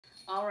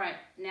All right,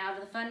 now to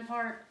the fun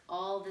part,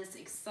 all this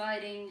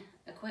exciting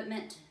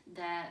equipment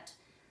that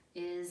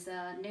is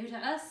new to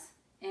us,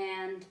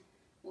 and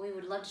we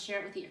would love to share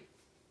it with you.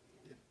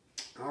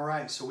 All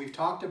right, so we've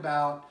talked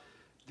about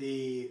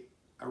the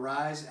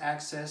Arise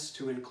Access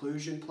to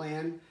Inclusion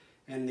Plan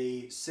and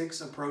the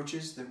 6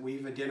 approaches that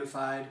we've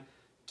identified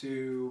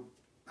to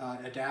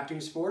adapting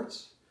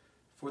sports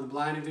for the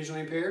blind and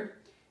visually impaired.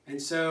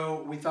 And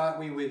so we thought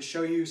we would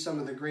show you some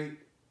of the great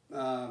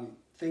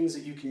things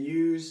that you can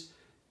use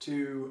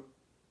to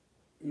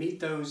meet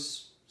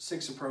those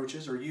 6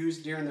 approaches or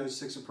use during those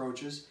 6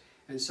 approaches.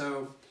 And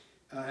so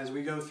as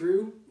we go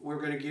through, we're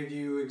going to give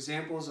you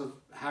examples of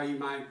how you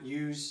might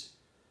use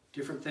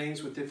different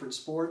things with different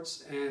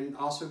sports and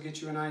also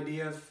get you an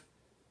idea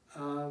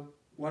of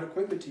what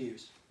equipment to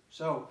use.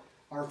 So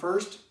our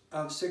first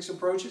of 6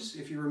 approaches,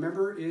 if you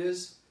remember,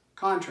 is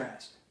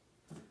contrast.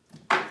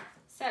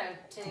 So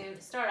to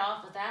start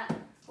off with that,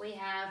 we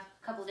have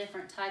a couple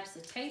different types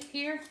of tape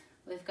here.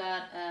 We've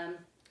got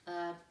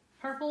a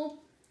purple,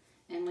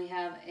 and we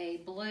have a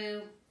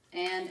blue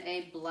and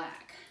a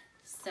black.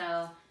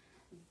 So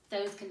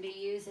those can be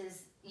used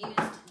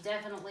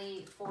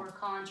definitely for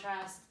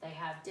contrast. They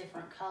have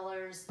different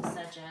colors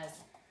such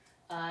as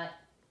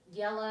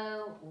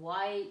yellow,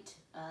 white,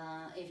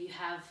 if you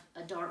have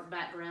a dark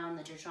background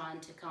that you're trying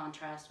to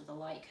contrast with a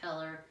light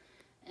color,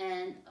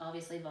 and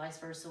obviously vice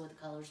versa with the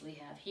colors we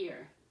have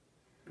here.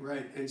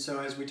 Right, and so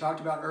as we talked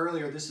about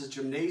earlier, this is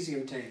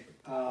gymnasium tape.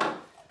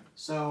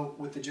 So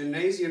with the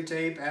gymnasium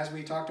tape, as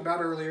we talked about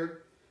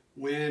earlier,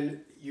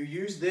 when you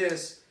use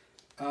this,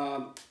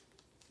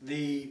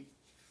 the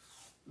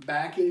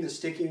backing, the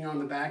sticking on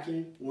the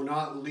backing will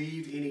not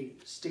leave any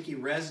sticky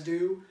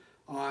residue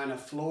on a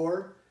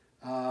floor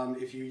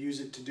if you use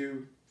it to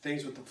do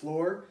things with the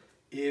floor.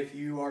 If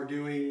you are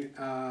doing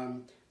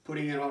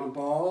putting it on a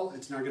ball,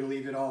 it's not going to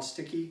leave it all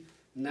sticky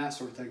and that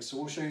sort of thing. So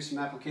we'll show you some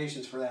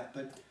applications for that.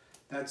 But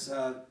that's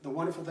the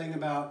wonderful thing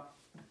about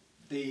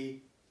the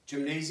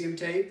gymnasium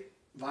tape,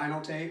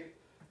 vinyl tape.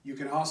 You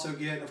can also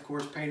get, of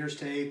course, painter's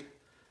tape.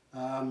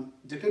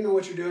 Depending on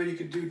what you're doing, you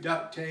could do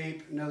duct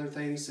tape and other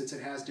things since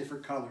it has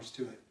different colors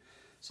to it.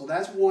 So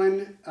that's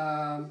one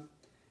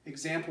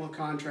example of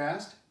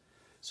contrast.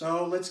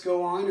 So let's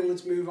go on and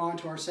let's move on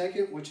to our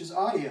second, which is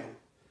audio.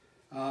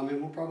 And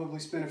we'll probably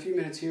spend a few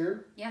minutes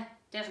here. Yeah,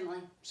 definitely.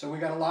 So we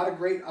got a lot of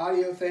great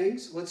audio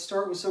things. Let's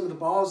start with some of the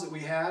balls that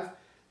we have.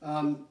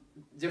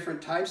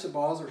 Different types of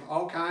balls. There's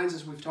all kinds,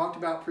 as we've talked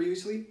about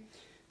previously.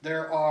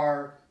 There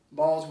are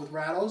balls with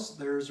rattles.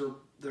 There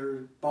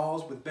are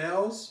balls with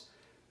bells,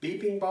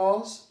 beeping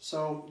balls.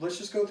 So let's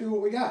just go through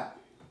what we got.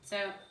 So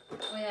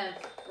we have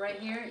right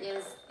here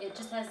is, it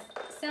just has,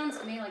 sounds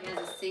to me like it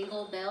has a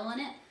single bell in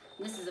it.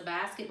 This is a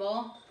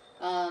basketball.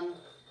 I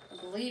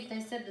believe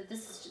they said that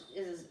this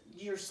is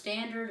your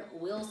standard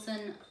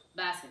Wilson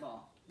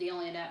basketball. The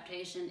only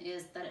adaptation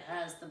is that it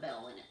has the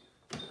bell in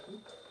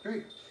it.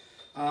 Great.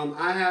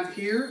 I have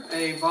here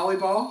a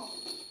volleyball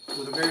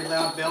with a very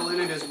loud bell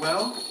in it as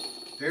well.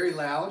 Very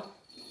loud.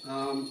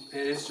 And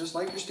it's just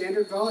like your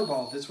standard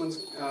volleyball. This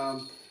one's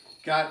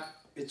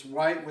it's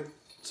white with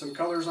some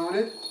colors on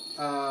it.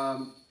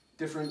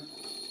 Different.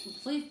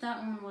 I believe that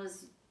one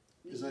was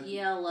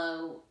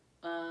yellow.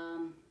 Oh,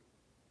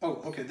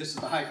 okay. This is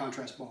the high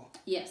contrast ball.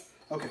 Yes.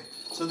 Okay.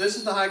 So this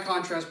is the high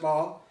contrast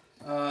ball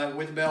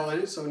with a bell in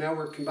it. So now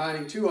we're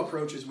combining 2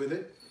 approaches with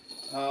it.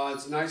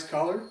 It's a nice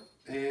color,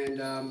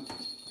 and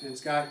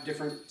it's got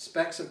different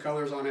specks of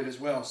colors on it as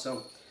well.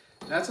 So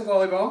that's a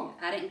volleyball.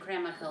 I didn't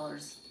cram my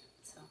colors.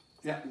 So.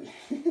 Yeah.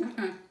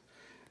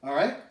 All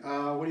right.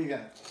 What do you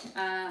got?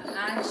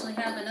 I actually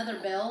have another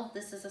bell.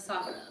 This is a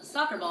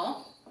soccer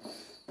ball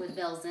with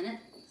bells in it.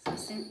 So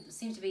it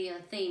seems to be a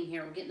theme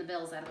here. We're getting the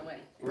bells out of the way.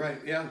 Right,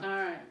 yeah. All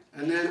right.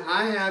 And then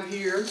I have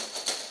here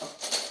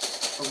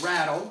a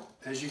rattle.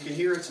 As you can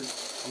hear,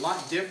 it's a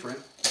lot different,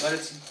 but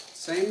it's the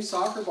same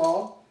soccer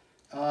ball.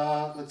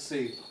 Let's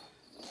see.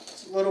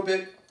 It's a little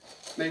bit,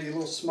 maybe a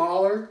little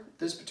smaller.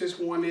 This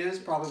particular one is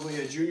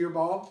probably a junior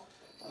ball.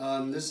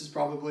 This is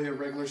probably a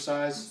regular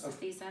size.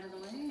 These out of the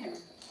way? Or?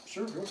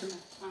 Sure, go through.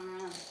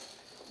 All right.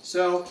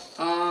 So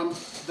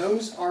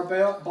those are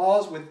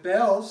balls with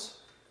bells.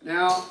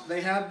 Now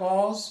they have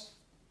balls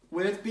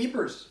with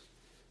beepers.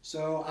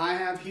 So I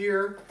have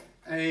here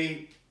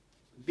a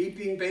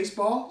beeping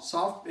baseball.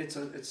 It's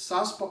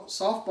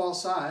softball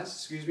size,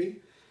 excuse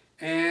me,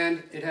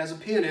 and it has a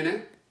pin in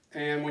it.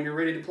 And when you're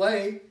ready to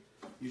play,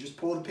 you just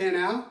pull the pin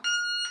out,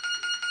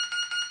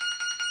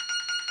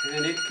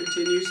 and it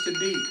continues to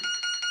beep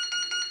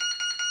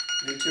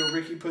until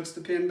Ricky puts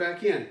the pin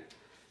back in.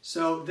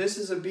 So this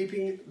is a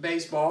beeping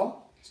baseball.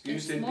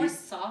 It's more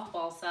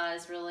softball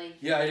size, really.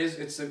 Yeah, it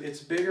is. It's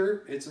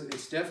bigger. It's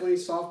definitely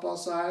softball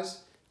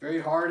size.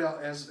 Very hard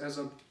as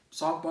a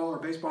softball or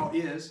baseball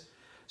is.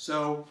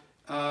 So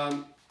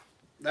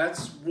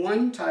that's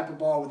one type of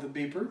ball with a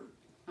beeper.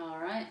 All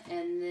right,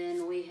 and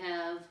then we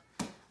have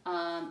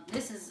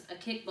this is a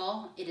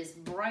kickball. It is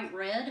bright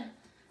red,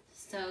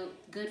 so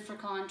good for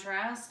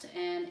contrast,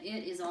 and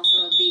it is also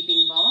a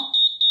beeping ball.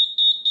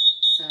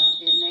 So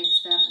it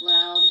makes that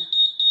loud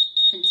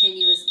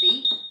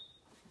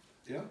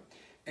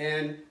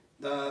And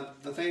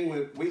the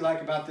thing we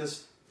like about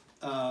this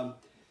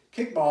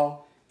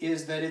kickball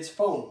is that it's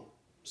foam.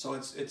 So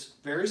it's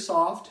very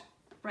soft.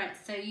 Right,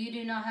 so you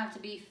do not have to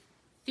be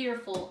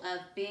fearful of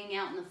being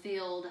out in the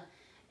field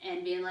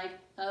and being like,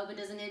 oh, it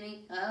doesn't hit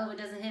me, oh, it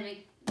doesn't hit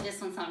me. This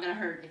one's not going to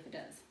hurt if it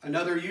does.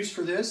 Another use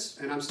for this,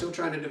 and I'm still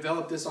trying to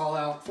develop this all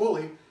out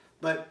fully,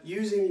 but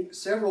using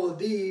several of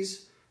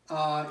these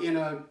in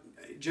a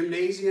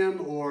gymnasium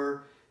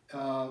or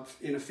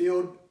in a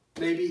field,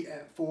 maybe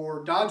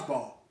for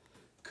dodgeball,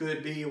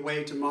 could be a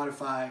way to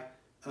modify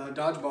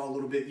dodgeball a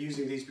little bit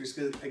using these, because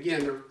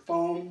again, they're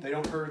foam, they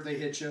don't hurt if they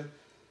hit you,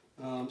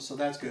 so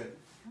that's good.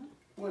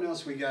 What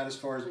else we got as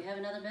far as... We have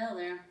another bell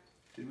there.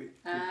 Did we?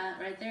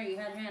 Right there, you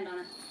had your hand on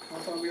it. I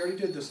thought we already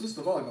did this. This is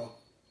the volleyball.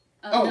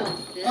 Oh, no,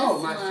 this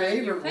my one,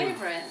 favorite your one.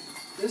 favorite.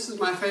 This is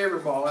my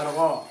favorite ball out of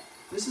all.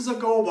 This is a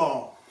goal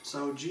ball.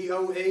 So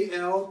Goalball.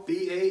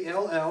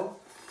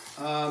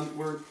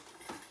 We're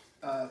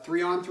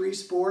 3-on-3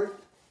 sport,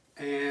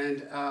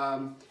 and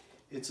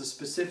it's a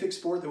specific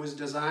sport that was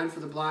designed for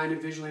the blind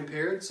and visually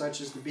impaired,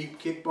 such as the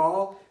beep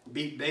kickball,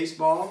 beep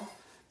baseball,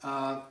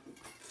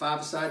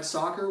 five-a-side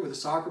soccer with a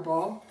soccer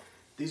ball.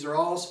 These are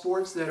all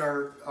sports that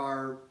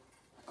are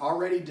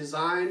already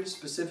designed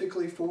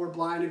specifically for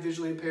blind and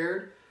visually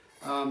impaired.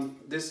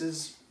 This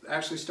is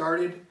actually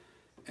started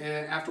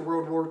after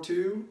World War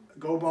II.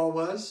 Goalball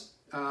was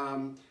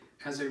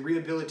as a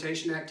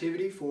rehabilitation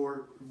activity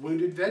for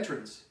wounded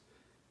veterans,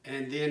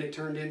 and then it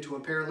turned into a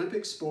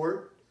Paralympic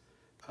sport.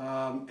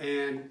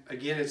 And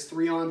again, it's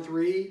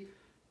 3-on-3.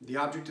 The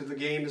object of the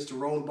game is to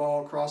roll the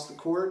ball across the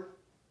court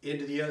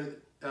into the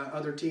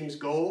other team's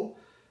goal.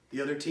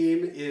 The other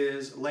team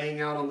is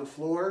laying out on the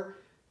floor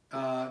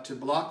to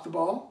block the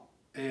ball,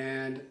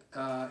 and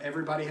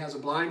everybody has a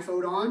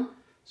blindfold on,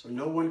 so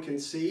no one can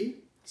see.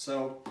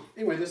 So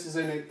anyway, this is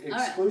an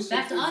exclusive. All right,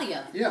 back to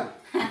audio. Yeah,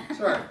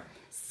 sorry.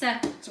 So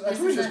I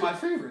told you it's my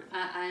favorite.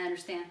 I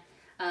understand.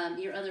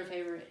 Your other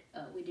favorite,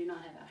 we do not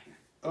have out here.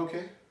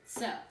 Okay.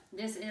 So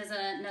this is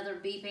another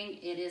beeping.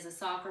 It is a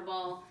soccer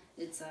ball.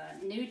 It's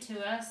new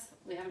to us.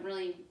 We haven't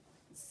really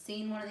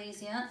seen one of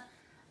these yet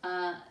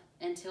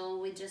until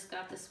we just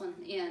got this one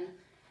in,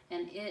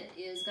 and it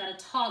is got a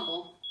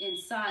toggle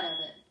inside of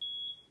it.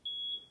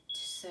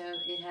 So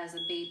it has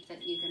a beep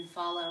that you can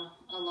follow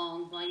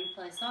along while you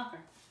play soccer.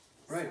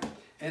 Right.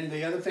 And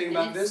the other thing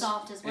about this, it's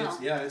soft as well.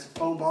 It's a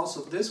foam ball,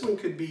 so this one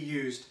could be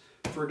used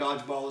for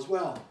dodgeball as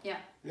well. Yeah.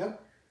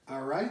 Yep.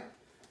 All right.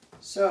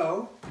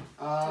 So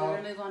we're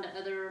going to move on to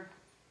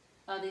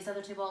these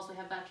other two balls we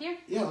have back here.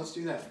 Yeah, let's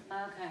do that.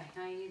 Okay.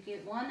 Now you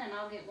get one and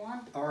I'll get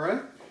one. All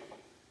right.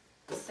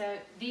 So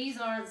these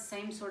are the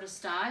same sort of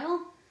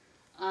style.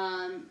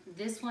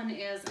 This one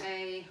is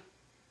a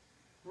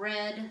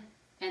red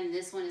and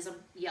this one is a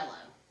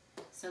yellow.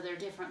 So they're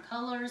different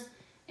colors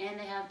and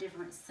they have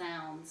different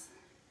sounds.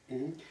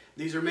 Mm-hmm.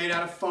 These are made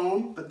out of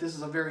foam, but this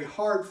is a very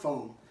hard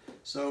foam.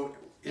 So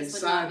this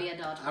inside, would not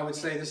be a dodgeball. I would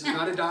say this is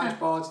not a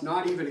dodgeball. It's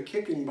not even a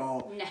kicking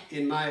ball, no.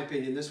 In my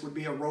opinion. This would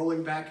be a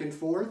rolling back and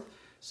forth.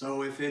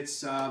 So if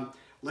it's,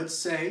 let's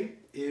say,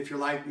 if you're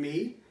like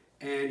me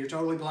and you're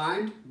totally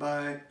blind,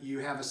 but you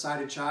have a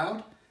sighted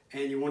child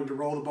and you wanted to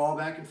roll the ball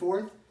back and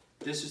forth,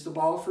 this is the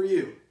ball for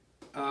you.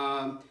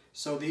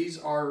 So these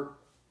are,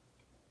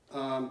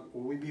 will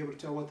we be able to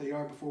tell what they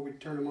are before we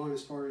turn them on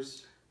as far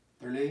as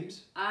their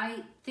names?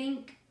 I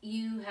think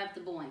you have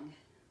the boing.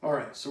 All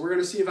right, so we're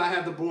going to see if I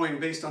have the boing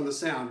based on the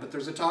sound. But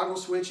there's a toggle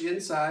switch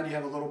inside. You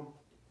have a little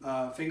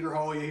finger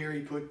hole here.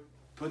 You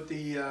put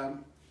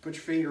your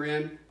finger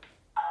in.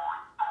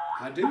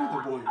 I do the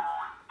boing.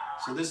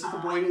 So this is the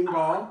boinging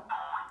ball.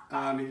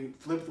 You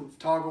flip the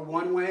toggle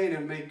one way and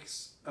it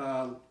makes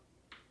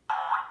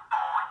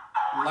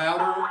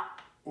louder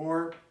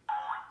or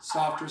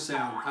softer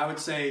sound. I would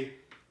say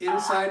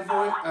outside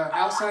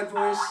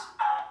voice,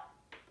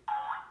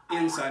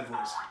 inside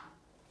voice.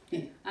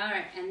 All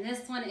right, and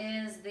this one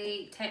is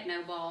the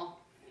techno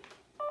ball.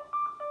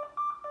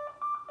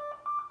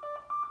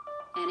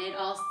 And it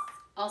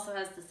also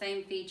has the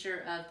same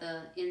feature of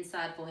the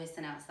inside voice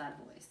and outside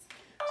voice.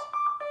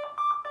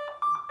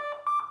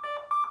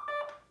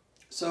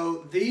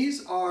 So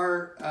these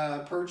are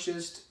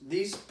purchased,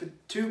 these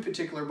two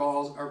particular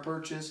balls are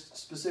purchased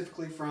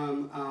specifically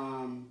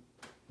from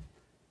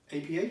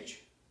APH,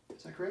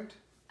 is that correct?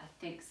 I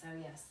think so,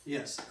 yes.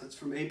 Yes, that's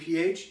from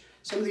APH.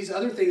 Some of these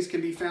other things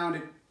can be found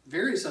at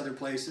various other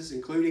places,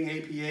 including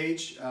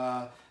APH,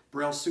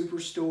 Braille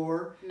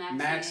Superstore,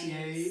 Maxi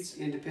Aids,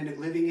 Independent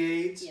Living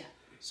Aids. Yeah.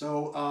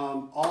 So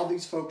all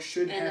these folks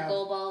should have. And the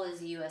goal ball is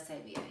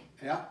USABA.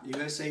 Yeah,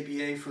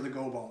 USABA for the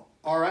goal ball.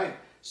 All right.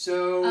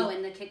 So. Oh,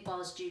 and the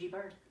kickball is Judy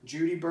Bird.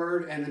 Judy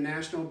Bird and the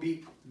National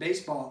Beep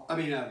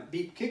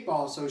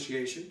Kickball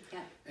Association. Yeah.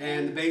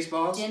 And the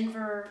baseballs.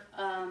 Denver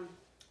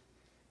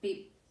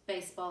Beep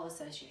Baseball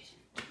Association.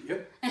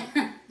 Yep.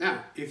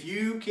 Now, if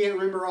you can't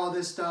remember all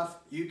this stuff,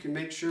 you can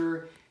make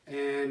sure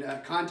and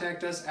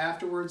contact us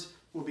afterwards.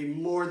 We'll be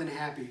more than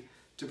happy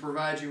to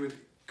provide you with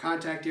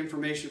contact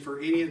information for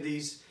any of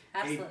these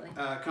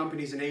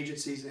companies and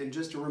agencies. And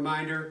just a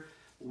reminder,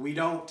 we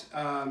don't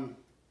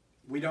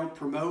We don't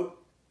promote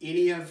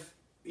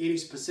any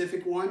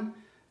specific one.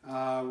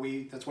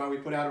 That's why we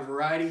put out a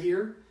variety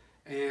here,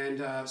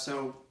 and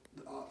so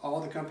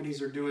all the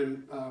companies are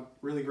doing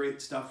really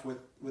great stuff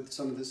with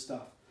some of this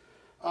stuff.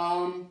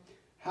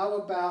 How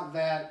about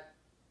that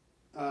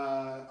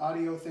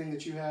audio thing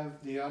that you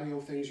have? The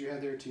audio things you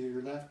have there to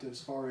your left,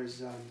 as far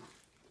as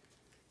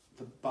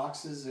the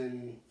boxes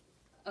and.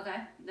 Okay,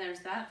 there's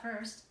that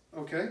first.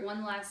 Okay.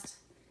 One last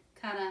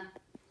kind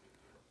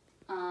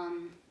of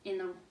in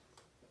the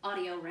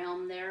audio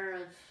realm there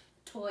of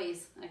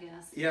toys, I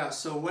guess. Yeah,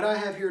 so what I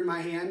have here in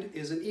my hand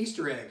is an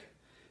Easter egg.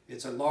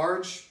 It's a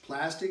large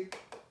plastic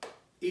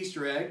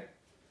Easter egg,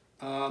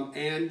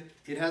 and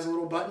it has a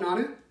little button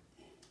on it.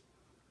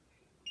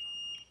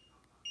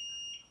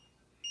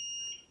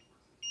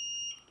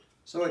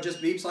 So it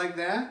just beeps like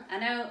that. I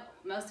know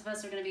most of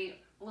us are going to be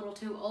a little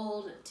too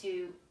old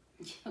to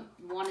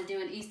want to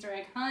do an Easter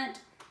egg hunt,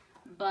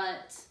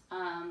 but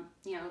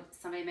you know,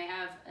 somebody may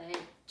have a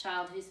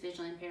child who's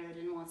visually impaired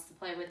and wants to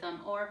play with them,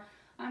 or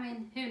I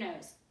mean, who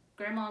knows?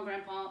 Grandma and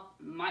Grandpa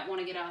might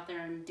want to get out there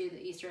and do the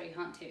Easter egg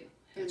hunt too.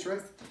 That's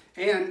right.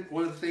 And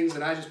one of the things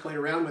that I just played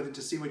around with it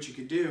to see what you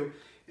could do,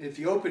 if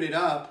you open it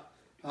up,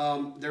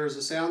 there's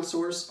a sound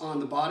source on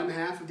the bottom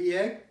half of the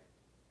egg,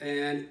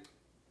 and it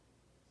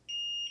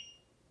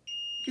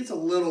gets a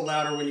little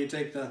louder when you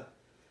take the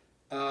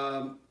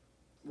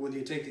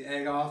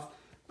egg off.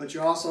 But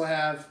you also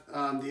have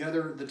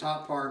the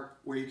top part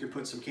where you could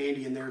put some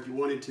candy in there if you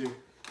wanted to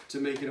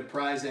make it a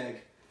prize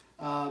egg.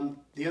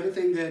 The other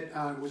thing that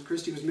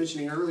Christy was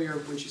mentioning earlier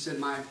when she said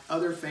my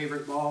other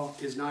favorite ball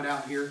is not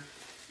out here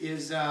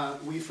is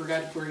we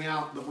forgot to bring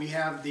out, but we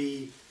have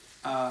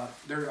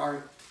there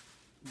are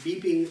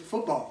beeping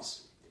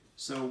footballs.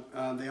 So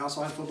they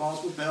also have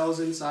footballs with bells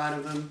inside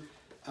of them,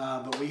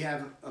 but we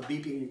have a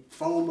beeping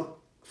foam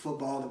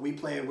football that we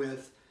play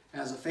with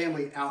as a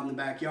family out in the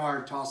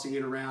backyard, tossing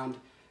it around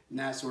and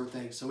that sort of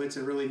thing. So it's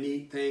a really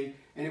neat thing,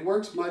 and it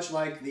works much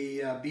like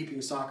the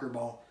beeping soccer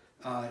ball.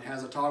 It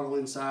has a toggle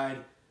inside,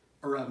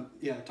 or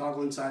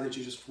toggle inside that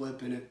you just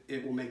flip, and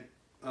it will make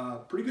a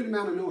pretty good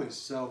amount of noise.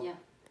 So, yeah.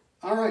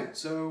 All right.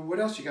 So what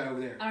else you got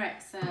over there? All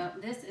right. So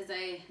this is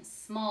a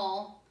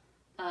small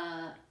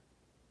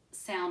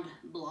sound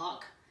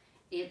block.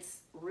 It's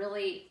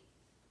really,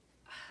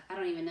 I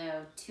don't even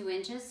know, 2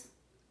 inches.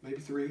 Maybe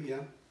 3,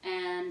 yeah.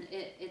 And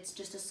it's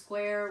just a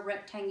square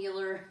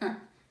rectangular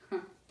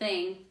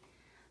thing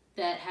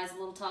that has a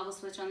little toggle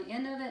switch on the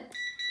end of it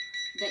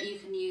that you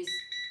can use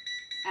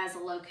as a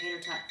locator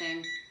type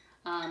thing.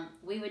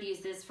 We would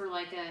use this for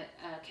like a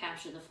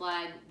capture the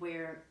flag,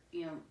 where,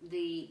 you know,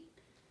 the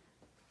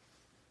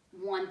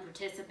one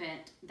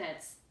participant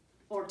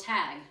or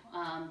tag,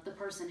 the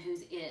person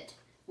who's it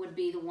would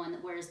be the one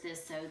that wears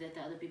this so that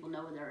the other people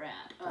know where they're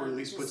at. Or at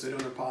least puts it in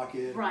their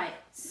pocket. Right,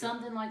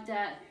 something like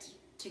that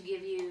to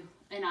give you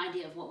an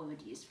idea of what we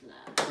would use for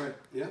that. Right,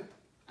 yeah.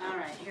 All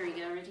right, here we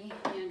go, Ricky. You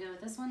gonna go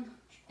with this one?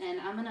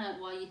 And I'm gonna,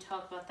 while you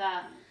talk about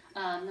that,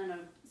 I'm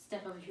gonna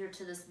step over here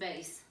to this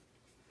base.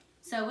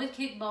 So with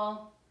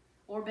kickball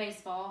or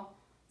baseball,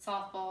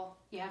 softball,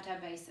 you have to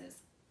have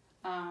bases.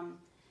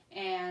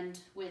 And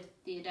with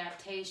the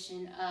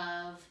adaptation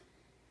of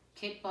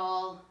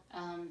kickball,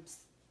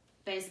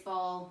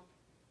 baseball,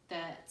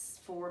 that's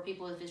for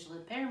people with visual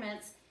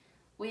impairments,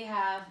 we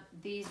have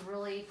these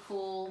really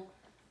cool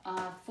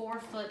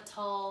 4-foot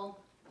tall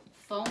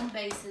foam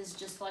bases,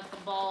 just like the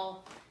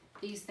ball.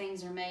 These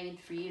things are made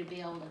for you to be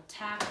able to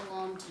tackle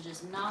them, to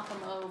just knock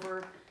them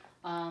over,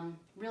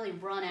 really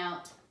run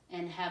out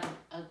and have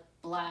a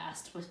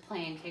blast with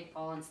playing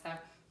kickball and stuff.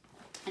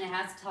 And it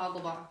has a toggle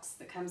box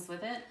that comes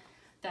with it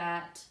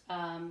that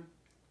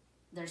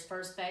there's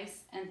first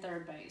base and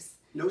third base.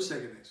 No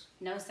second base.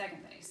 No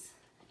second base.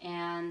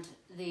 And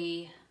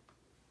the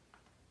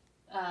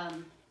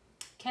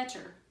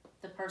catcher,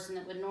 the person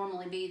that would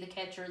normally be the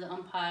catcher, the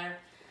umpire,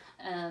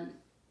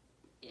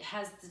 it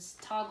has this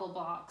toggle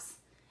box,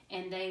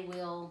 and they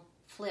will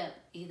flip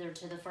either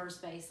to the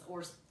first base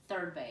or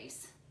third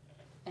base,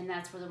 and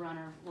that's where the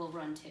runner will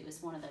run to,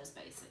 is one of those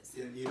bases.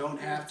 Yeah, you don't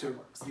have to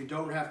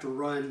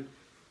run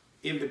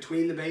in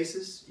between the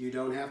bases. You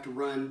don't have to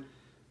run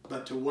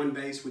but to one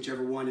base,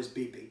 whichever one is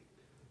beeping.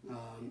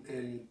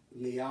 And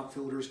the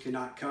outfielders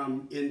cannot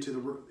come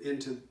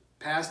into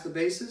past the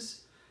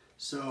bases,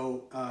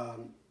 so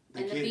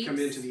they can't come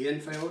into the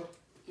infield.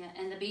 Yeah,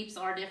 and the beeps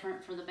are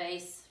different for the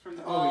base from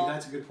the ball. Oh,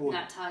 that's a good point.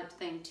 That type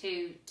thing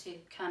too, to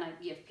kind of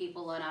give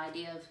people an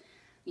idea of,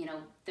 you know,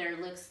 they're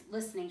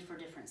listening for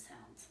different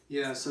sounds.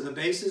 Yeah, so the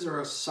bases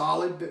are a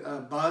solid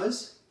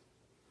buzz,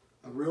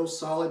 a real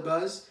solid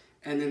buzz,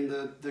 and then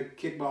the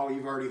kickball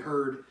you've already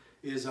heard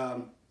is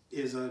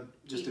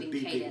just a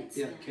beeping cadence.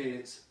 Yeah,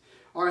 cadence.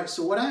 All right,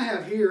 so what I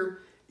have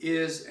here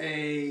is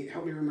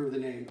help me remember the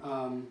name.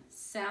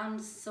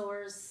 Sound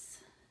Source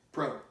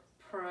Pro.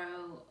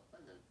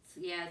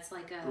 Yeah, it's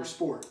like a... Or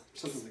Sport,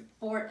 something like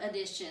Sport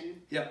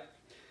Edition. Yep.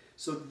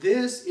 So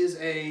this is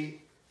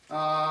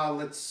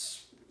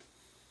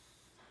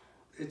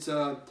it's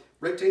a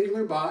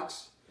rectangular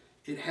box.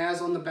 It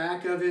has on the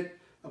back of it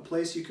a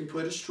place you can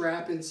put a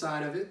strap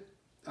inside of it,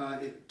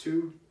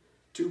 two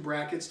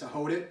brackets to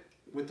hold it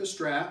with the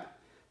strap.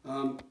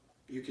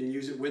 You can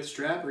use it with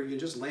strap, or you can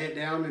just lay it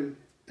down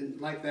and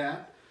like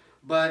that.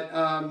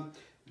 But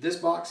this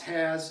box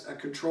has a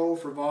control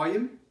for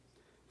volume,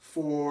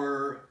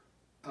 for,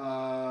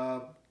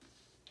 now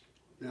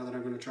that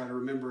I'm going to try to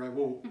remember, I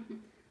won't,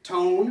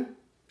 tone,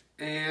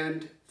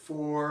 and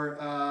for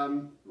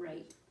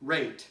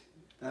rate.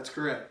 That's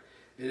correct.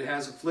 It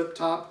has a flip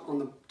top on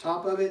the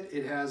top of it.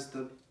 It has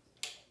the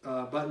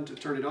button to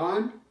turn it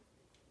on.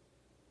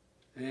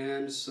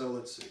 And so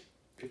let's see.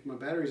 If my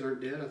batteries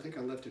aren't dead, I think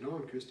I left it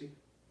on, Christy.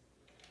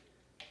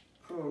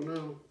 Oh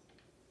no.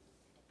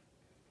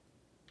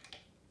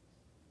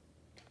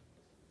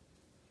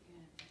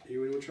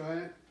 You want to try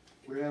it?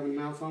 We're having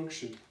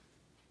malfunction.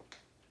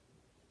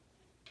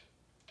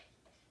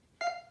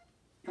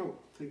 Oh,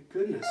 thank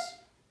goodness.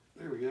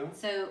 There we go.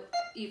 So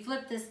you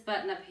flip this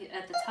button up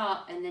at the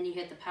top, and then you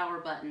hit the power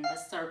button, the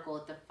circle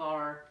at the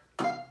far,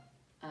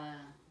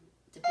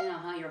 depending on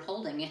how you're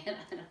holding it.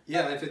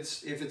 Yeah, if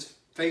it's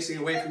facing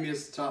away from you,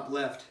 it's the top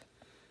left.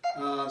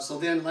 So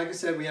then, like I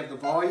said, we have the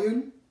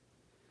volume,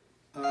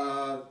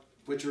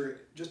 which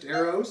are just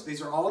arrows.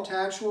 These are all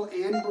tactile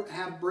and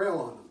have braille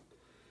on them.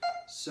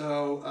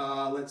 So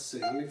let's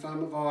see. Let me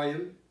find my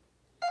volume.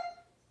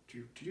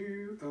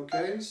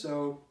 Okay,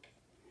 so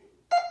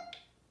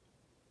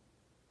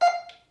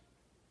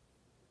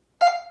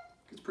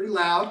it's pretty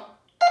loud.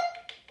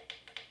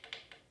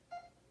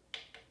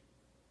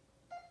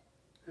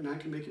 And I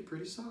can make it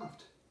pretty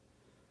soft.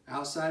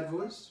 Outside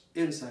voice,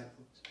 inside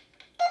voice.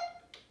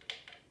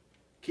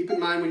 Keep in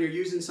mind when you're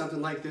using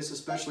something like this,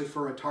 especially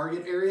for a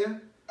target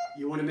area,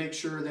 you want to make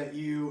sure that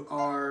you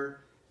are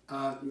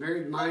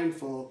very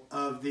mindful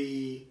of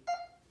the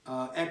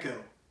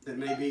echo that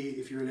may be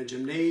if you're in a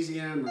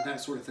gymnasium or that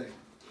sort of thing.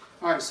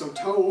 All right, so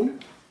tone.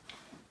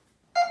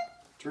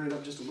 Turn it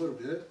up just a little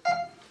bit.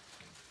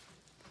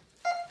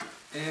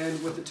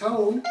 And with the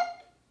tone,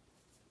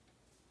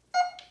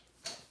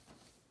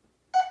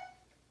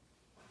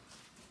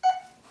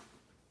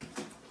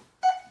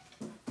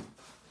 you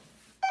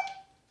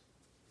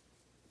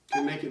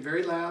can make it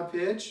very loud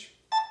pitch.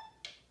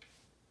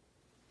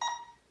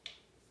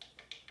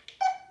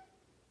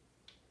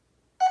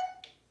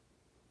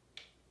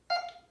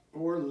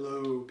 Or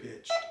low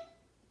pitch.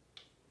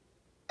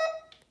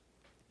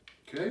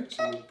 Okay,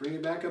 so we'll bring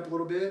it back up a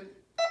little bit.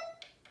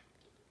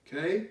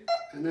 Okay,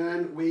 and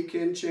then we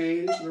can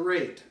change the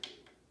rate.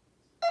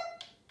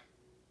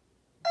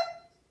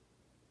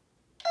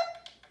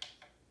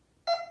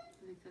 I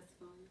think that's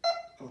fine.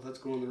 Oh, that's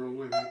going the wrong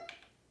way, right?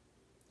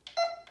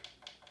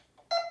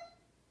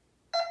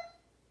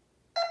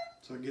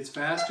 So it gets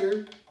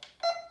faster.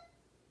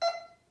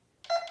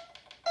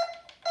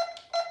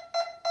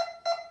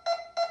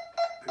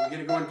 I can get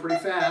it going pretty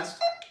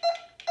fast.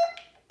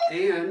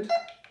 And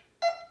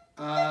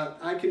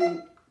I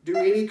can do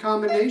any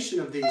combination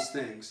of these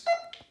things.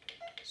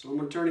 So I'm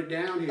going to turn it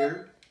down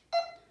here.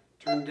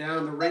 Turn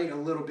down the rate a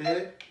little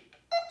bit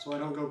so I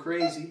don't go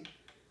crazy.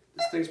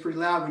 This thing's pretty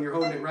loud when you're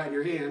holding it right in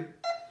your hand.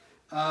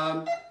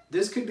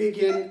 This could be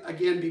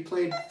again be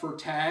played for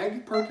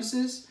tag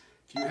purposes.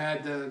 If you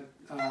had the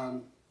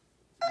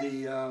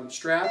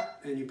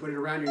strap and you put it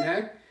around your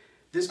neck,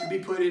 this could be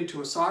put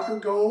into a soccer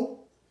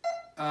goal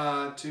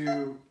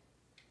to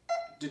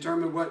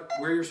determine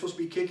where you're supposed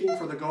to be kicking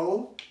for the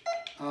goal.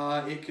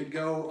 It could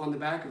go on the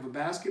back of a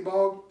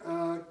basketball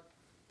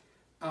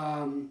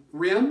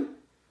rim.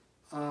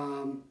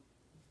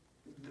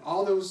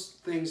 All those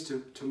things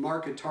to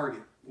mark a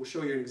target. We'll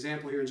show you an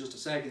example here in just a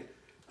second.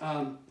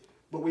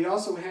 But we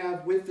also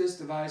have with this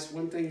device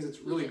one thing that's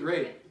really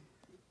great.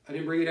 I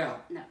didn't bring it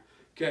out. No.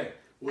 Okay.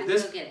 Well, I can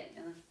go get it.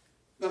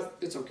 No,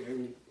 it's okay.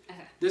 Okay.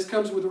 This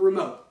comes with a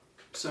remote.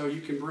 So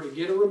you can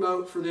get a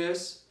remote for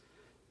this.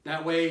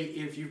 That way,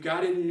 if you've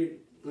got it in,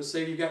 let's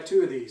say you've got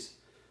two of these,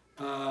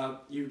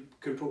 you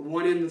can put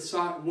one end of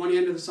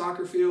the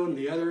soccer field and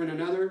the other in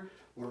another,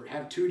 or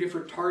have two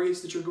different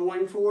targets that you're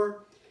going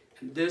for.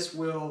 And this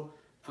will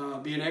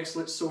be an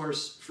excellent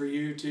source for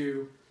you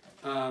to,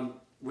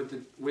 with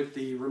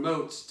the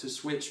remotes, to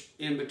switch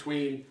in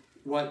between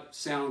what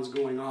sound's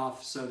going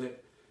off, so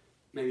that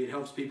maybe it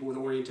helps people with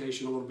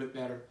orientation a little bit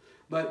better.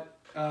 But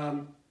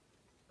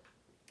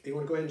you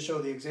want to go ahead and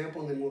show the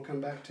example, and then we'll come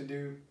back to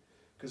do,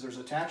 because there's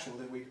a tactile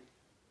that we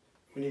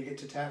need to get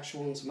to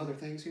tactile and some other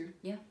things here.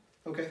 Yeah.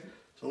 Okay.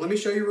 So let me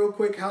show you real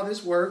quick how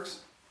this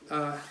works.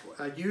 A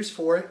use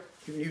for it.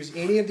 You can use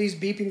any of these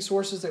beeping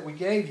sources that we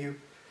gave you,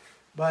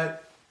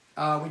 but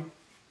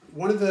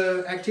one of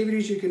the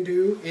activities you can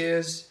do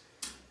is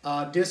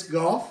disc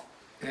golf.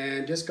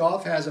 And disc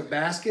golf has a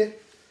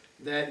basket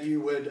that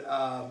you would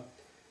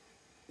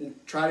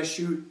try to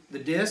shoot the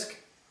disc,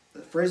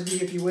 the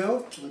frisbee if you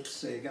will. Let's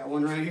see, got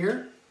one right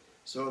here.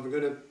 So if we're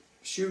going to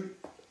shoot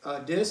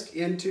a disc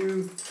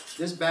into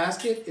this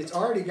basket, it's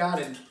already got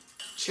a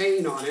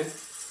chain on it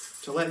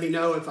to let me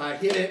know if I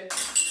hit it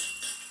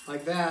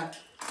like that,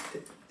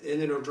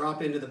 and it'll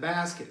drop into the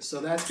basket.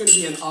 So that's going to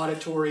be an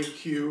auditory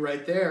cue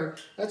right there.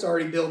 That's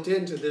already built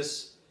into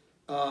this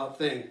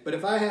thing. But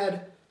if I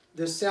had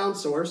this sound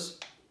source,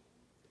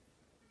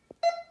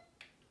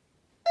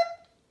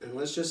 and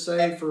let's just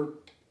say for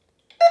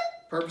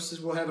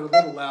purposes we'll have it a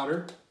little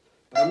louder,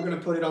 but I'm going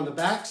to put it on the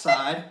back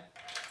side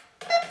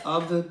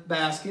of the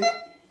basket,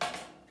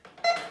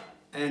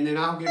 and then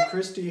I'll give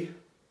Christy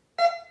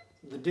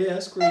the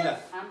disc. Where you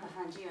at? I'm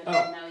behind you. I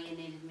didn't know you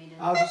needed me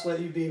to. I'll just let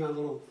you be my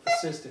little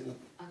assistant.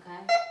 Okay.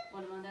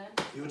 What am I doing?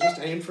 You'll just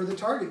aim for the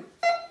target.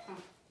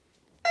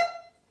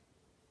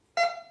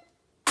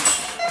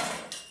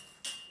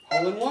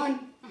 Hole in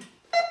one.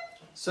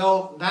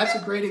 So that's a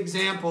great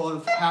example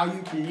of how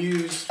you can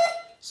use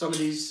some of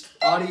these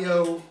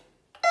auditory,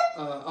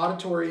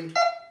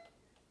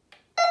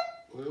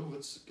 well,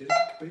 let's get it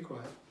to be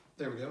quiet.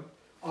 There we go.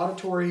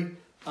 Auditory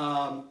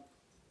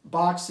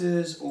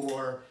boxes,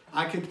 or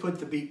I could put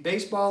the beat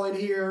baseball in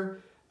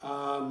here.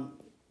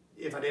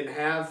 If I didn't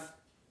have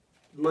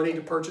money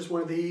to purchase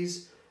one of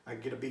these, I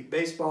could get a beat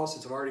baseball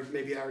since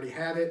maybe I already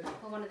have it.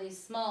 Or one of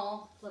these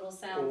small little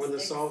sound or one of the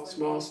sticks.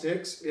 small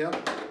sticks, yeah.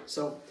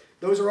 So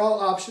those are all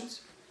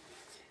options.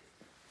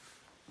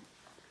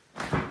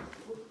 I'm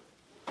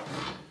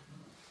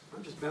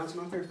just bouncing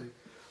off everything.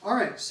 All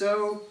right,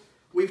 so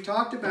we've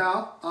talked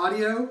about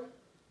audio,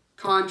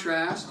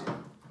 contrast.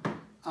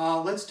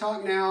 Let's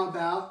talk now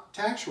about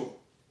tactual.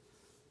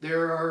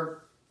 There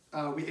are,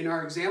 in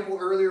our example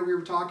earlier, we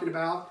were talking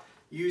about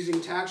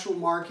using tactual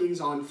markings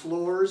on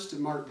floors to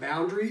mark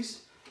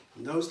boundaries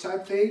and those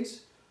type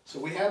things. So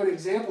we have an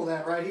example of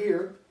that right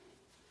here.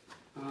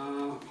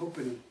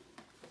 Hoping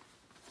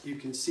you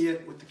can see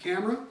it with the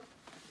camera.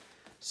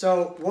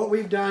 So what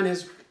we've done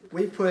is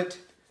we put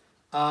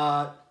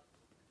a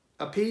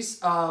piece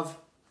of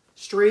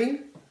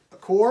string, a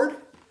cord.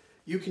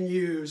 You can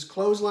use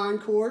clothesline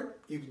cord.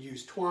 You can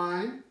use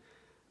twine.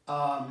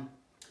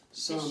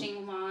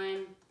 Fishing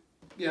line.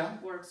 Yeah.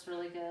 Works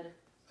really good.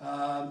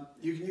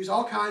 You can use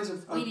all kinds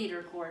of weed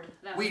eater cord.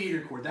 Weed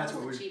eater cord. That's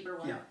what we're. Cheaper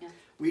one. Yeah. Yeah.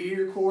 Weed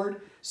eater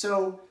cord.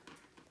 So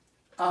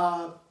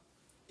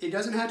it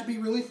doesn't have to be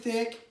really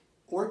thick,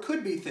 or it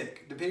could be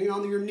thick, depending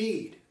on your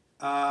need.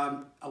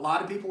 A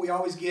lot of people, we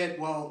always get,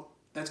 well,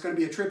 that's going to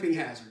be a tripping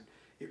hazard.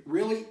 It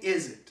really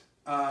isn't,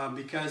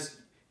 because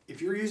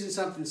if you're using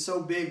something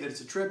so big that it's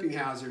a tripping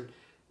hazard,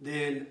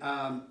 then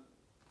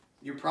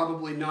you're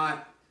probably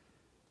not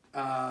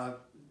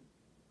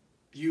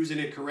using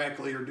it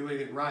correctly or doing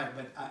it right.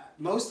 But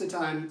most of the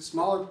time,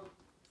 smaller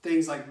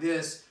things like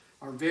this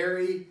are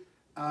very,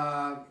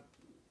 they're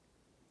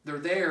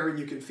there and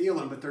you can feel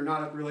them, but they're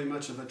not really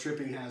much of a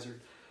tripping hazard.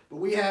 But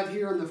we have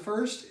here in the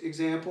first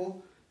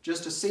example,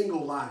 just a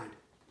single line.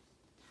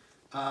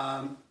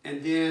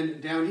 And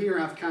then down here,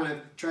 I've kind of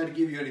tried to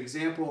give you an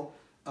example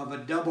of a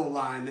double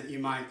line that you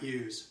might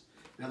use.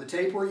 Now the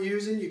tape we're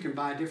using, you can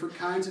buy different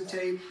kinds of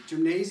tape,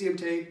 gymnasium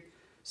tape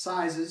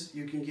sizes.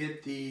 You can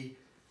get the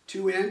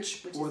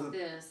 2-inch Which or is the...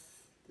 this.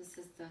 This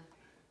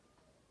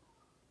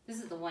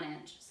is the 1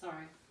 inch,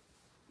 sorry.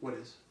 What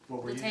is?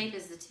 What we're the using? tape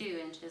is the 2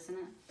 inch, isn't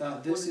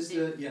it? This is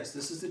the, yes,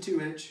 this is the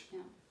 2-inch. Yeah.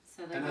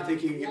 So they And I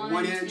think you can get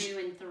 1 inch. 2,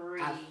 and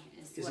 3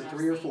 Is it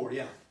 3 or 4?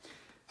 Yeah.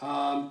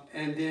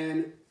 And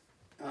then,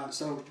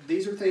 so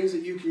these are things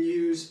that you can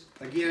use,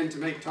 again, to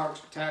make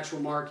tactual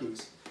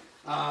markings.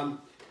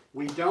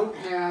 We don't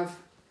have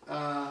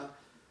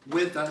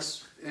with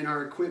us, and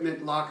our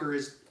equipment locker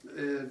is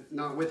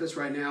not with us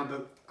right now,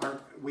 but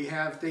we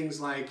have things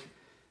like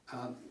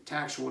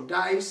tactual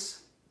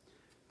dice.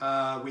 There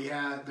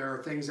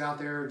are things out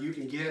there you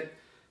can get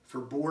for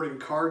board and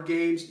card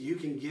games. You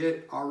can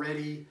get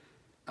already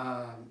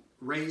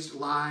raised,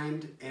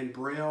 lined, and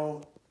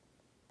braille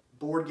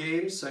board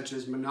games such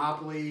as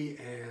Monopoly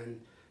and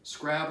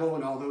Scrabble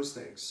and all those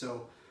things.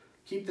 So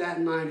keep that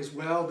in mind as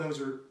well. Those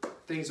are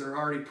things that are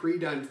already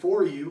pre-done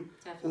for you.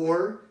 Definitely.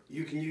 Or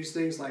you can use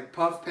things like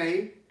puff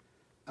paint,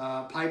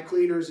 pipe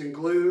cleaners, and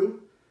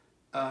glue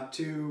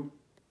to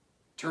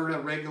turn a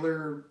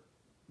regular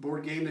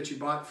board game that you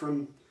bought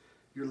from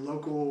your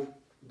local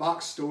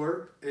box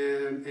store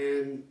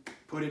and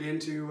put it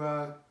into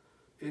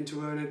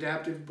an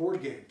adaptive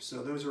board game.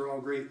 So those are all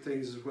great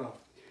things as well.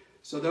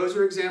 So those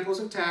are examples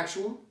of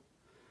tactual.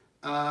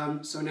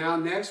 So now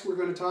next we're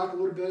going to talk a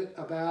little bit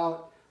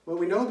about what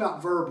we know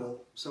about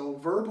verbal. So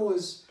verbal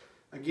is,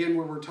 again,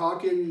 where we're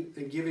talking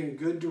and giving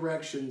good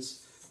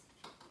directions.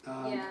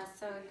 Yeah,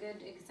 so a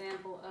good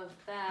example of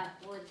that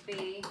would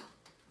be,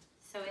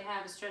 so we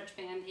have a stretch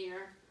band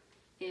here.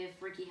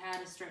 If Ricky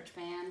had a stretch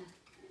band.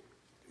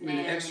 An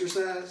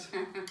exercise?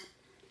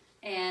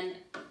 And,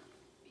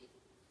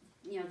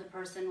 you know, the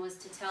person was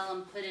to tell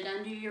him, put it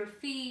under your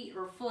feet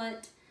or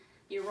foot,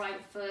 your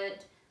right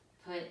foot,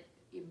 put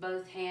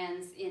both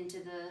hands into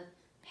the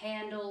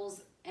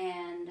handles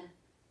and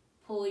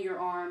pull your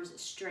arms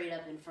straight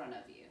up in front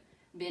of you,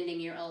 bending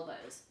your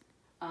elbows.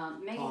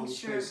 Palms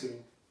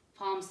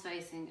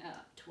facing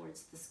up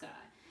towards the sky.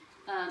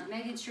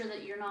 Making sure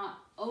that you're not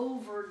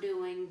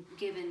overdoing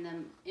giving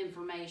them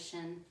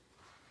information,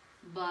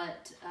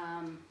 but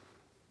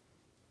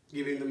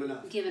giving them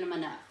enough. Giving them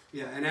enough.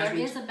 Yeah, and there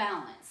is a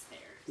balance there.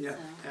 Yeah,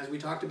 so. As we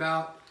talked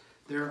about,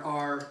 there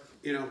are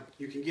you know,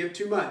 you can give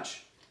too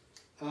much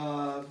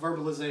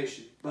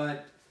verbalization,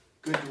 but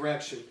good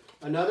direction.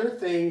 Another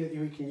thing that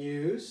you can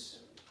use,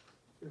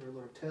 give her a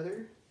little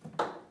tether.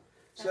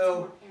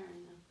 So,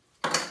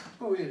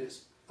 oh, it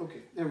is.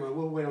 Okay, never mind.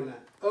 We'll wait on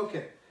that.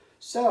 Okay,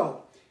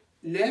 so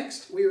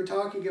next we were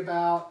talking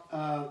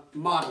about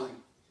modeling.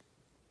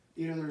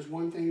 You know, there's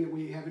one thing that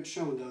we haven't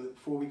shown, though, that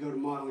before we go to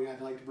modeling,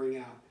 I'd like to bring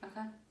out.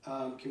 Okay.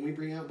 Can we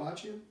bring out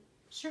boccia?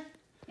 Sure.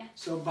 Yeah.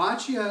 So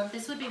boccia.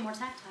 This would be more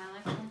tactile,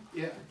 actually.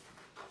 Yeah.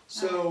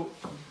 So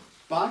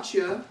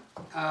boccia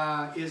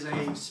is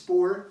a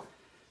sport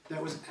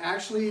that was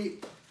actually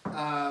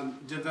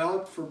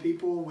developed for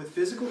people with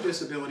physical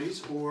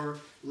disabilities or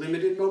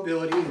limited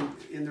mobility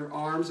in their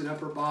arms and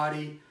upper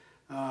body,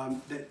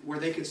 where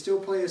they can still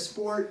play a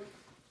sport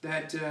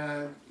that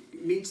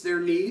meets their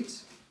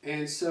needs.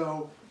 And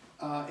so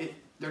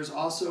there's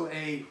also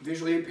a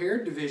visually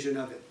impaired division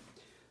of it.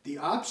 The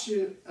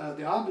object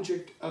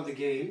of the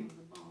game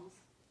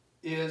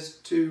is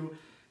to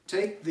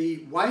take the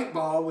white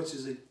ball, which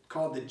is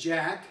called the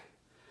jack.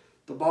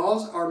 The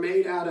balls are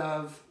made out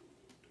of,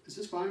 is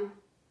this vinyl?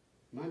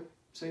 Am I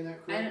saying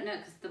that correctly? I don't know,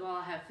 because the ball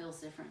I have feels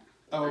different.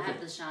 Oh, okay. I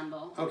have the shine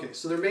ball. Okay,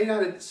 so they're made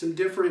out of some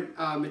different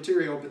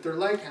material, but they're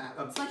like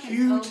a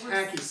huge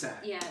hacky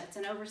sack. Yeah, it's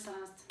an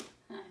oversized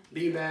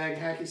beanbag,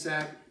 hacky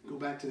sack. Go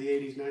back to the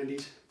 80s,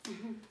 90s.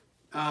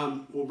 Mm-hmm.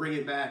 We'll bring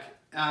it back.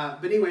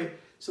 But anyway,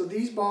 so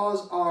these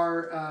balls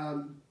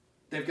are,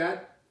 they've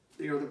got,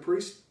 you know, they're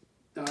pretty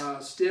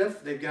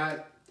stiff. They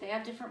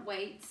have different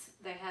weights.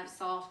 They have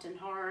soft and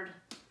hard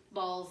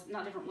balls,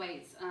 not different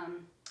weights.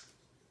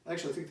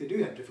 Actually, I think they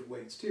do have different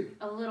weights too.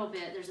 A little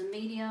bit. There's a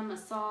medium, a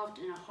soft,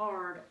 and a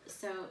hard.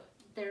 So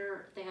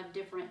they have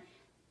different,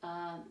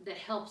 that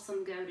helps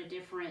them go to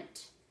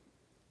different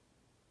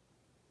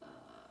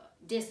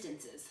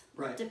distances.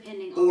 Right.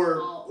 Depending on the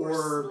ball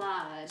or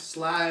slide.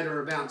 Slide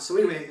or bounce. So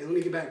anyway, let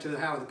me get back to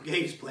how the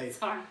game's played.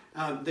 Sorry.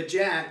 The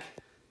jack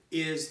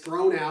is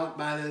thrown out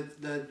by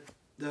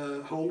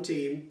the home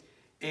team,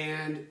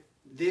 and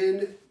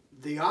then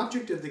the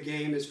object of the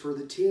game is for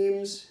the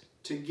teams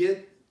to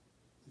get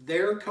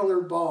their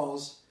colored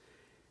balls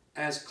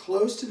as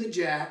close to the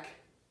jack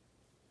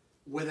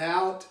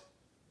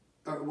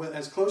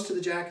as close to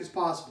the jack as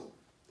possible.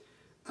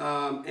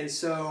 And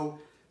so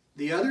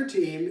the other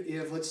team,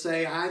 if let's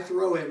say I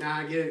throw it, now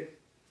I get it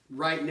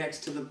right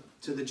next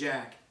to the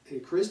jack,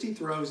 and Christy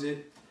throws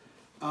it,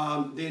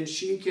 then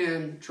she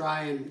can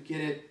try and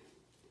get it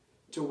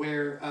to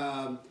where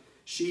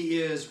she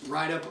is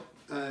right up,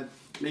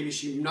 maybe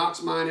she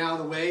knocks mine out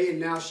of the way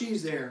and now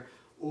she's there,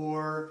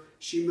 or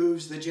she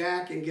moves the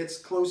jack and gets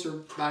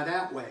closer by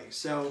that way.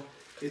 So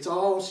it's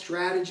all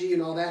strategy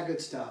and all that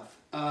good stuff.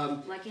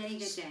 Like any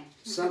good game.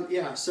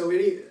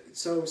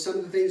 So some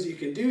of the things you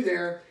can do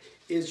there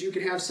is you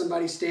can have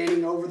somebody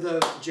standing over the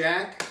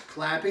jack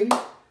clapping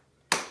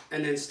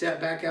and then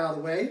step back out of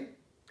the way,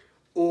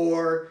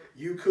 or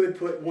you could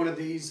put one of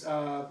these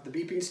the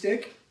beeping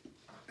stick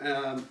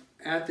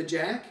at the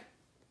jack.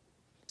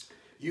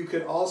 You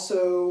could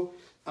also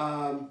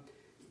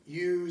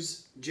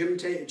use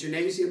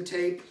gymnasium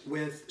tape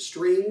with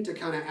string to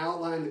kind of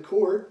outline the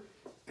court.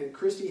 And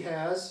Christy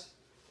has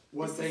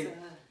This is a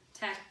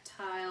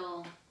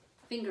tactile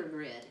finger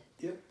grid.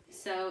 Yep.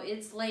 So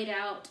it's laid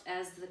out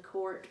as the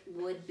court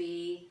would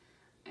be,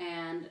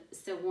 and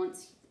so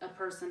once a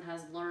person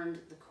has learned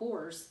the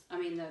court,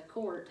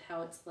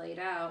 how it's laid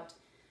out,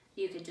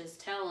 you could just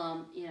tell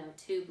them,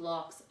 2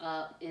 blocks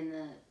up in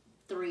the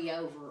 3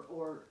 over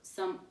or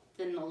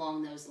something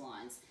along those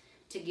lines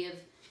to give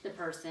the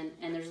person,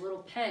 and there's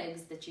little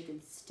pegs that you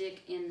can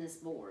stick in this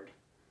board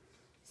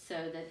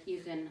so that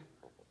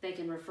they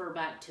can refer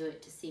back to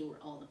it to see where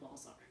all the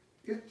balls are.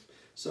 Yeah.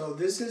 So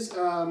this is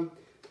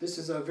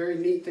a very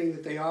neat thing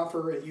that they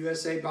offer at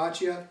USA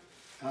Boccia.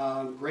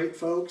 Great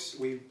folks.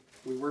 We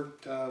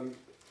worked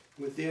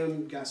with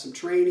them, got some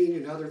training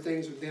and other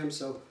things with them.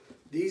 So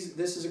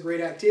this is a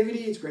great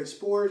activity. It's a great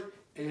sport,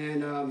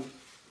 and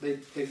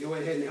they go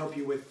ahead and help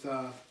you with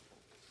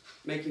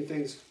making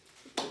things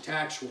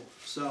tactual.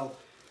 So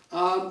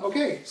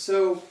okay,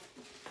 so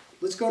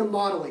let's go to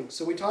modeling.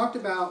 So we talked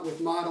about with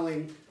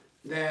modeling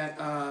that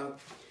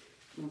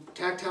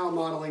tactile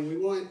modeling, we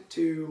want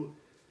to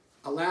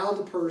allow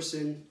the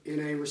person in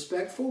a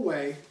respectful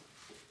way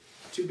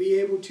to be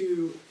able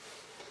to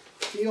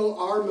feel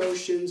our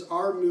motions,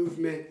 our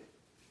movement,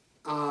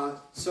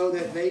 so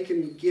that they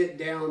can get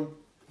down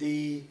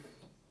the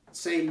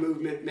same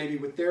movement maybe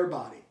with their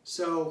body.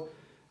 So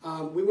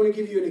we want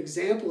to give you an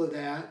example of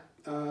that.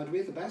 Do we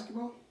have the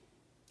basketball?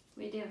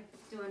 We do.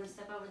 Do you want to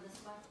step over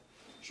this way?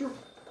 Sure.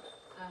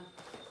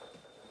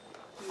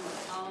 You want to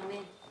follow me?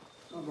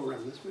 I'll go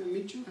around this way and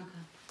meet you. Okay.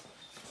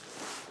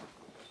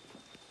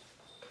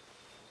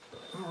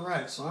 All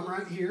right, so I'm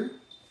right here.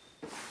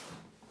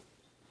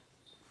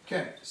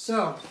 Okay,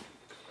 so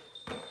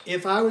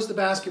if I was the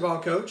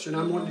basketball coach and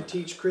I'm wanting to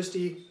teach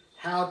Christy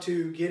how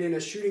to get in a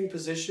shooting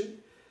position,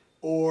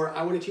 or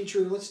I want to teach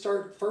her, let's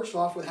start first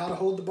off with how to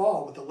hold the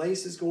ball with the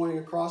laces going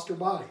across her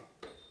body.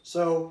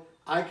 So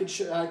I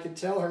could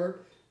tell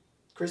her,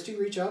 Christy,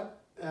 reach up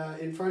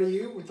in front of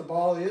you with the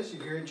ball is.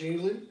 You hear it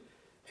jingling.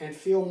 And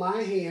feel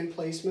my hand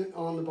placement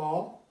on the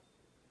ball.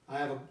 I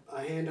have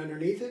a hand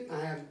underneath it. I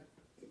have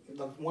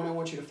the one I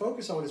want you to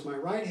focus on is my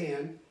right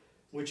hand,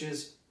 which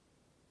is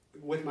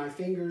with my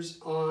fingers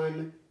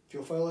on, if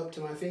you'll feel up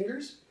to my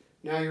fingers.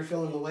 Now you're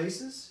feeling the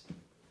laces.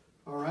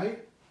 All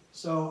right?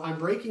 So I'm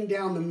breaking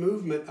down the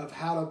movement of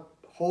how to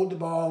hold the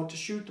ball to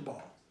shoot the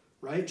ball,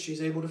 right?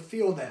 She's able to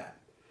feel that.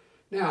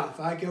 Now, if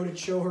I go to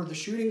show her the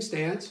shooting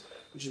stance,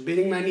 which is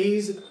bending my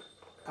knees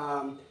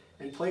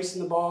and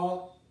placing the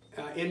ball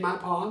in my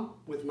palm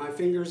with my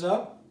fingers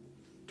up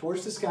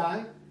towards the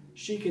sky,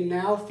 she can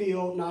now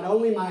feel not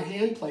only my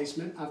hand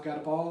placement, I've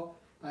got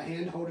a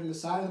hand holding the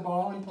side of the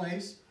ball in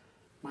place,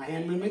 my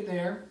hand movement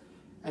there,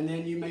 and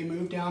then you may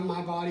move down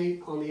my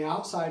body on the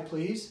outside,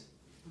 please,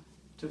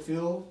 to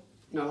feel,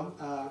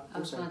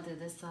 I'm sorry. Going through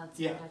this side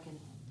so yeah. I can...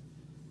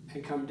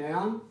 And come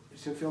down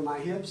to feel my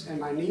hips and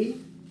my knee.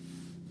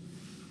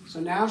 So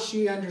now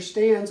she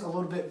understands a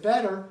little bit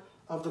better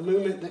of the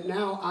movement that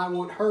now I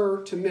want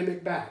her to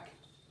mimic back.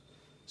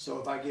 So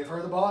if I give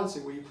her the ball and say,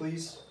 will you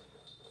please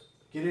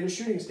get in a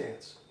shooting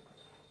stance?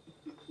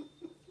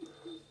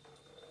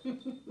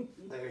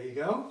 There you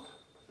go.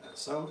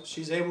 So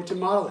she's able to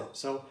model it,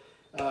 so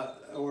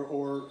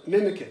or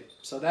mimic it.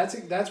 So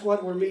that's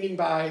what we're meaning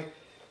by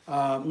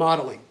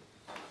modeling.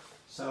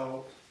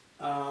 So,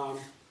 all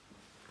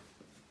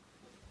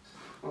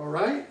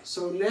right.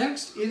 So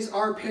next is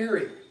our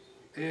pairing,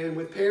 and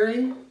with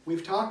pairing,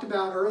 we've talked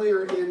about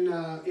earlier in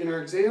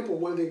our example.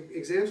 One of the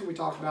examples we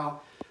talked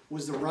about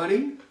was the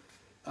running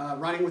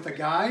with a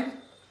guide,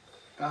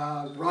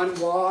 run,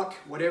 walk,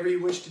 whatever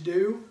you wish to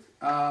do.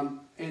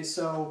 And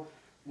so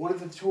one of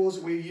the tools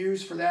that we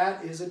use for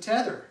that is a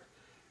tether.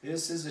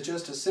 This is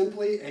just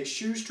simply a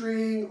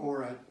shoestring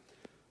or a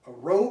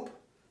rope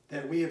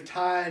that we have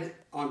tied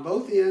on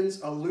both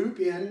ends, a loop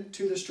in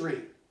to the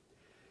string.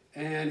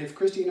 And if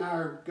Christy and I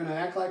are going to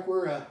act like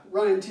we're a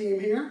running team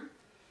here,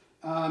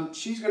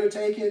 she's going to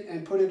take it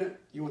and put it in.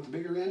 You want the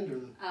bigger end? Or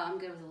the... Oh, I'm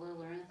good with the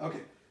littler end.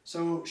 Okay.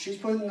 So she's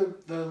putting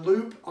the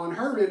loop on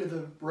her end of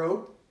the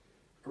rope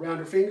around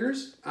her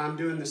fingers. I'm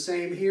doing the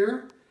same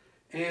here.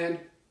 And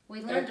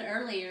we learned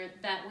earlier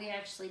that we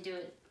actually do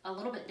it a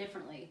little bit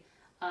differently.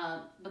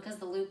 Because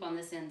the loop on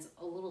this end's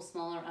a little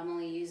smaller, I'm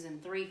only using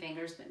 3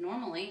 fingers, but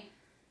normally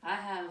I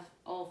have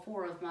all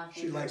 4 of my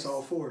fingers. She likes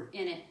all 4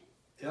 in it.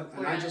 Yep,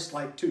 and I just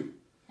like 2.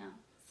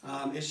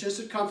 Yeah. It's just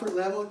a comfort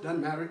level, it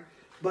doesn't matter.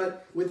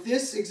 But with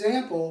this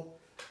example,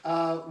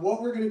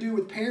 what we're going to do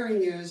with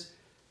pairing is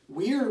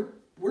we're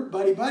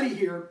buddy-buddy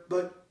here,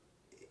 but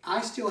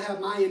I still have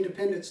my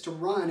independence to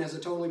run as a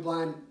totally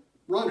blind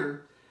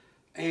runner,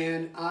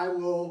 and I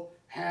will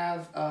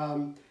have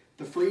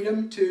the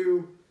freedom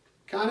to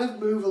kind of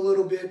move a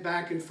little bit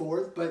back and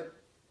forth, but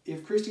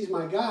if Christy's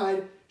my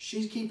guide,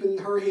 she's keeping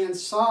her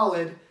hands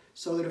solid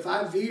so that if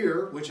I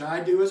veer, which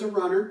I do as a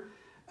runner,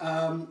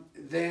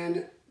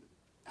 then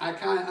I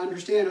kind of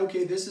understand,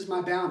 okay, this is my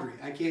boundary.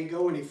 I can't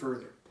go any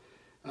further.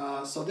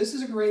 So this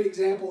is a great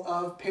example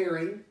of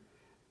pairing.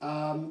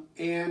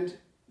 And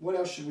what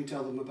else should we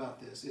tell them about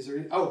this? Is there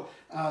any,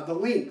 the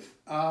length.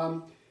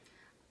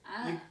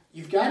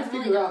 You've got to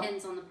figure out. It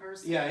depends on the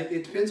person. Yeah,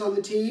 it depends on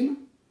the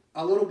team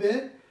a little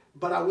bit.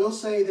 But I will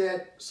say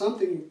that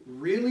something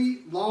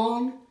really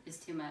long is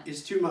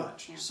too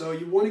much. Yeah. So So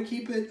you want to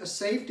keep it a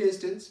safe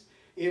distance.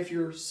 If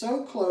you're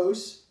so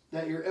close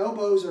that your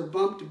elbows are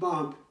bump to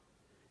bump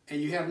and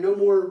you have no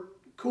more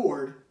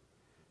cord,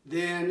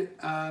 then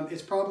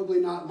it's probably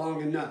not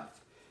long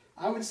enough.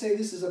 I would say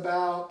this is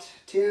about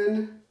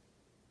 10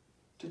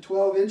 to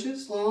 12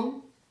 inches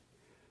long.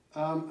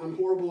 I'm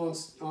horrible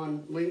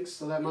on lengths,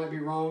 so that might be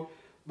wrong.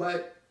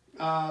 But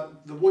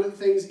one of the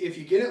things, if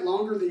you get it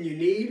longer than you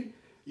need,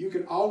 you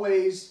can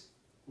always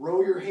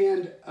roll your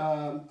hand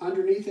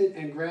underneath it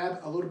and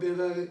grab a little bit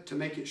of it to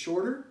make it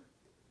shorter.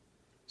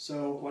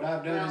 So what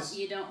I've done is...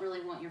 you don't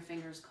really want your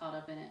fingers caught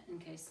up in it in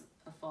case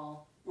of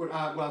fall. Well,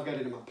 I've got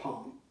it in my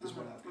palm, is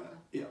what I've got.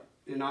 Okay.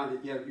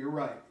 Yeah, you're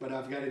right, but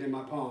I've got it in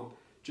my palm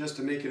just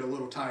to make it a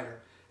little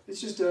tighter.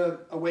 It's just a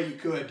way you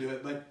could do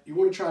it, but you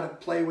want to try to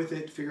play with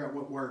it to figure out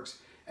what works.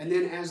 And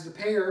then as the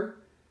pair,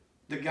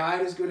 the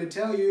guide is going to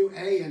tell you,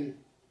 hey, and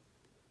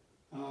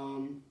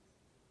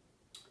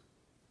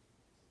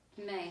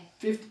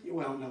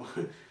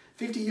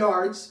 50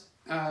 yards,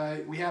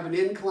 we have an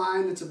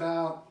incline that's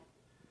about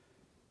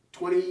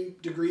 20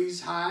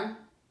 degrees high,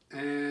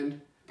 and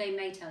they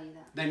may tell you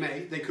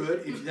that. They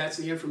could, if that's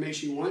the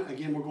information you want.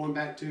 Again, we're going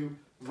back to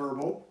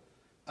verbal.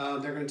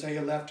 They're going to tell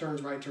you left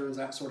turns, right turns,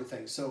 that sort of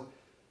thing. So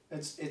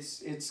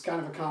it's kind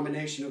of a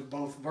combination of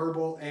both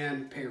verbal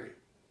and pairing.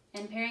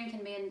 And pairing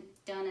can be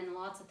done in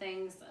lots of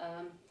things.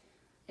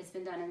 It's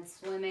been done in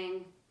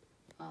swimming,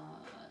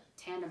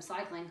 tandem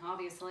cycling,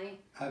 obviously.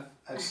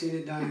 I've seen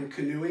it done in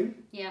canoeing.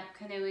 Yeah,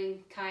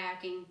 canoeing,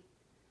 kayaking.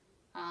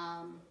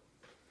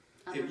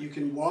 If you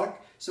can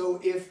walk. So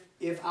if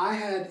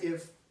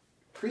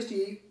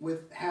Christy,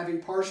 with having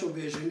partial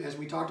vision, as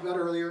we talked about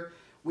earlier,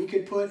 we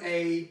could put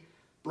a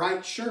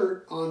bright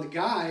shirt on the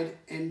guide,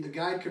 and the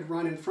guide could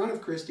run in front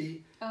of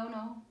Christy. Oh,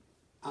 no.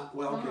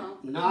 Well, okay. No.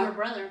 Not Your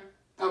brother.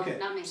 okay.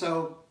 Not me.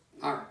 So,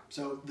 all right.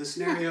 So the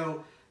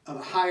scenario of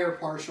a higher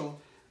partial,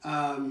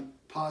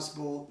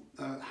 possible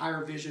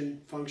higher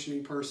vision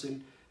functioning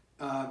person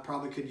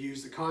probably could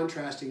use the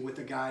contrasting with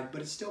the guide,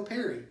 but it's still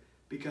pairing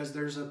because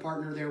there's a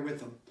partner there with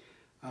them.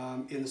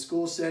 In the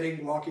school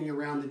setting, walking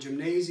around the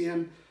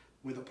gymnasium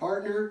with a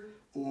partner,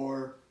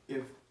 or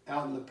if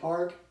out in the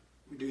park,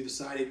 we do the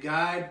sighted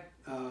guide,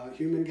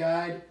 human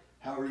guide,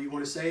 however you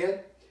want to say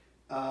it,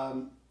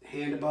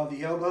 hand above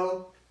the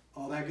elbow,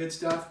 all that good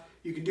stuff.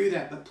 You can do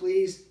that, but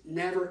please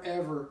never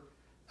ever,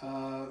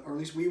 or at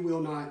least we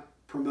will not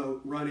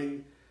promote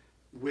running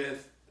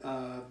with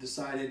the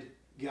sighted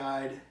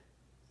guide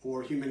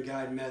or human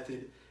guide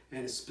method.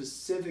 And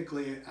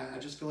specifically, I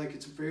just feel like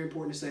it's very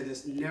important to say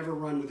this, never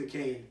run with a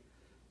cane.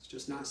 It's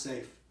just not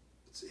safe.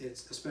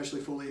 It's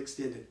especially fully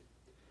extended.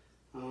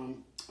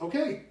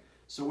 Okay,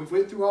 so we've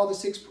went through all the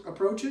 6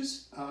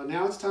 approaches.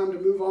 Now it's time to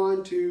move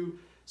on to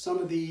some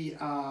of the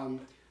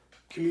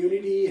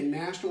community and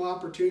national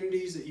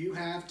opportunities that you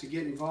have to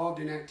get involved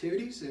in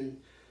activities. And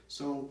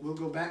so we'll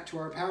go back to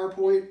our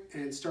PowerPoint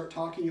and start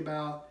talking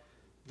about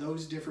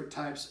those different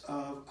types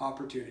of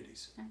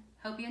opportunities.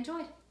 Hope you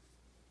enjoyed.